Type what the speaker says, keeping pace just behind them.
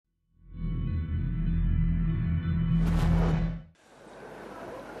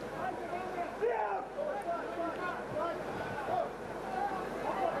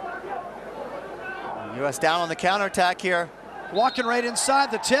U.S. down on the counterattack here. Walking right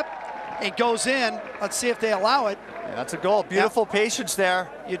inside the tip. It goes in. Let's see if they allow it. Yeah, that's a goal. Beautiful patience there.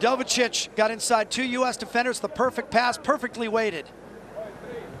 Udovicic got inside 2 U.S. defenders. The perfect pass, perfectly weighted.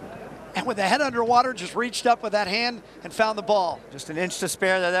 And with the head underwater, just reached up with that hand and found the ball. Just an inch to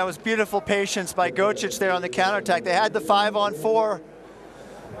spare there. That was beautiful patience by Gocic there on the counterattack. They had the 5-on-4.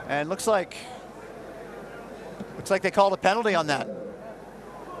 And looks like they called a penalty on that.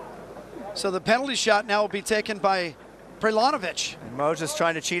 So the penalty shot now will be taken by Prelanovic. And Moses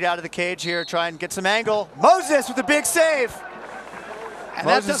trying to cheat out of the cage here, try and get some angle. Moses with a big save. And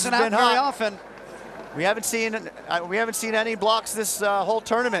Moses that doesn't happen very often. We haven't seen any blocks this whole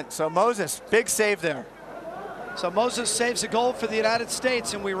tournament. So Moses, big save there. So Moses saves a goal for the United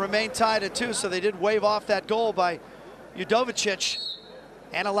States, and we remain tied at 2. So they did wave off that goal by Udovicic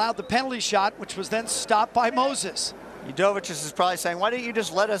and allowed the penalty shot, which was then stopped by Moses. Udovicic is probably saying, "Why didn't you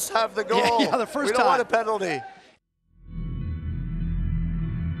just let us have the goal? Yeah, the first we don't want a penalty."